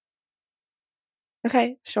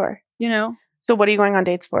 okay, sure. you know? So what are you going on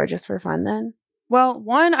dates for? Just for fun then? Well,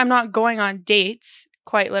 one, I'm not going on dates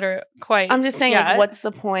I'm just saying yet. like what's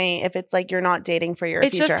the point if it's like you're not dating for your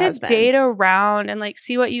It's future just to husband? date around and like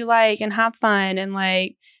see what you like and have fun and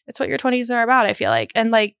like it's what your 20s are about, I feel like.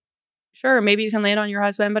 And like sure, maybe you can land on your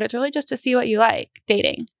husband, but it's really just to see what you like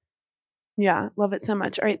dating. Yeah, love it so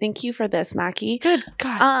much. All right, thank you for this, Mackie. Good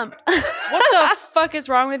God. What the fuck is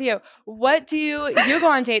wrong with you? What do you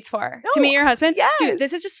go on dates for? No, To meet your husband? yes. Dude,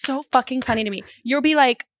 this is just so fucking funny to me. You'll be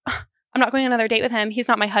like, I'm not going on another date with him. He's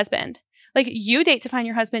not my husband. Like you date to find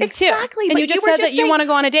your husband Exactly, too. And but you just you were said that you saying- want to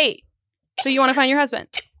go on a date. So you want to find your husband.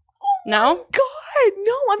 No? God,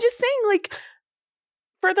 no, I'm just saying, like,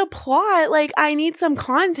 for the plot, like, I need some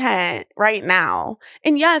content right now.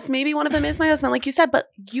 And yes, maybe one of them is my husband, like you said, but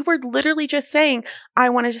you were literally just saying, I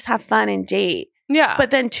want to just have fun and date. Yeah.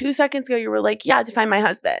 But then 2 seconds ago, you were like, yeah, to find my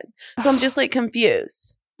husband. So I'm just like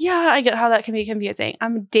confused. yeah, I get how that can be confusing.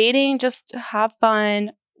 I'm dating just to have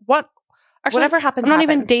fun. What? Actually, Whatever happens, I'm not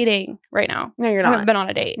even happens. dating right now. No, you're I not. haven't been on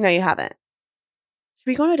a date. No, you haven't. Should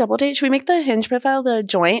we go on a double date? Should we make the Hinge profile the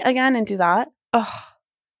joint again and do that? Ugh.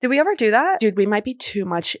 Did we ever do that? Dude, we might be too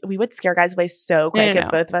much. We would scare guys away so quick no. if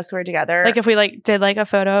both of us were together. Like if we like did like a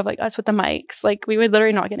photo of like us with the mics, like we would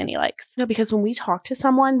literally not get any likes. No, because when we talk to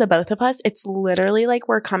someone, the both of us, it's literally like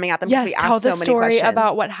we're coming at them because Yes, we tell ask so the many story questions.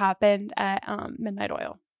 about what happened at Midnight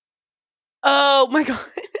Oil. Oh my God.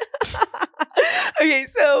 Okay,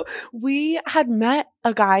 so we had met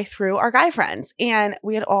a guy through our guy friends and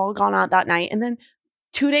we had all gone out that night. And then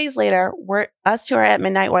 2 days later, us two are at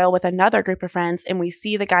Midnight Oil with another group of friends and we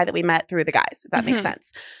see the guy that we met through the guys, if that makes Mhm.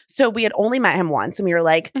 sense. So we had only met him once and we were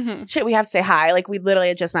like, Mm-hmm. shit, we have to say hi. Like we literally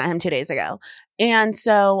had just met him 2 days ago. And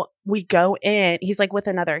so we go in, he's like with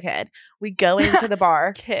another kid. We go into the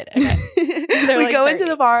bar. Kid. Okay. They're We like go into 30.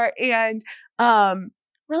 the bar and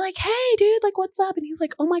we're like, hey, dude, like, what's up? And he's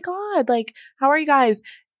like, oh my God, like, how are you guys?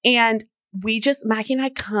 And Mackie and I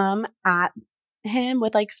come at him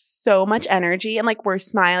with like so much energy and like we're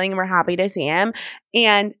smiling and we're happy to see him.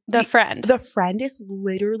 And The friend. the friend is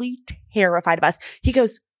literally terrified of us. He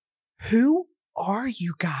goes, who are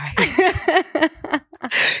you guys?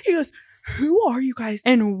 He goes, who are you guys?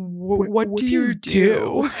 and what do you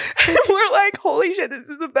do? And we're like, holy shit, this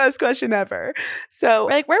is the best question ever. So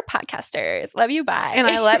We're like, we're podcasters. Love you. Bye. and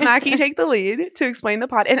I let Mackie take the lead to explain the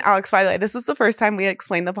pod. And Alex, by the way, this was the first time we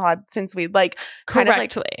explained the pod since we like kind of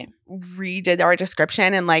like correctly. redid our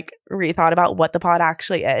description and like rethought about what the pod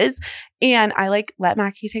actually is. And I like let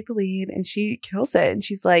Mackie take the lead and she kills it. And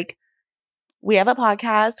she's like, we have a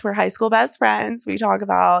podcast. We're high school best friends. We talk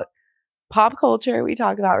about pop culture. We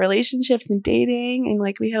talk about relationships and dating. And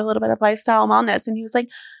like, we had a little bit of lifestyle and wellness. And he was like,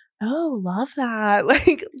 oh, love that.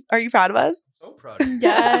 Like, are you proud of us? So proud of you.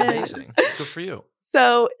 Yes. That's amazing. Good for you.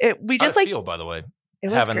 So we How'd just it like, feel, by the way, it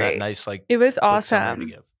was having great. that nice, like, It was quick summary to awesome.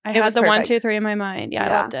 give. I It had was the 1, perfect. 2, 3 in my mind. Yeah, I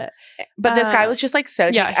Yeah. loved it. But this guy was just like so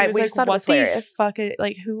deep. Yeah, he was We like, just thought it what was the hilarious. fuck?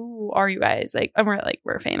 Like, who are you guys? Like, and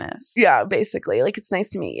we're famous. Yeah, basically. Like, it's nice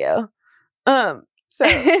to meet you. So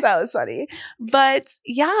that was funny. But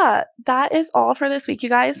yeah, that is all for this week, you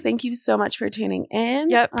guys. Thank you so much for tuning in.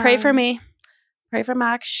 Yep. Pray for me. Pray for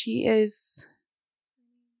Max. She is,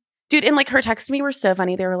 dude. And like her texts to me were so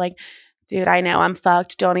funny. They were like, dude, I know I'm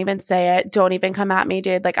fucked. Don't even say it. Don't even come at me,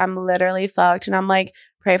 dude. Like, I'm literally fucked. And I'm like,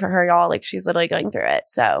 pray for her, y'all. Like, she's literally going through it.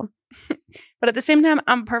 So But at the same time,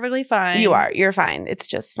 I'm perfectly fine. you are. You're fine. It's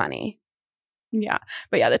just funny. Yeah.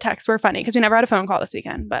 But yeah, the texts were funny because we never had a phone call this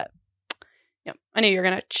weekend. But yep, I knew you were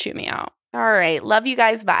going to shoot me out. All right. Love you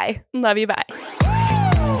guys. Bye. Love you. Bye.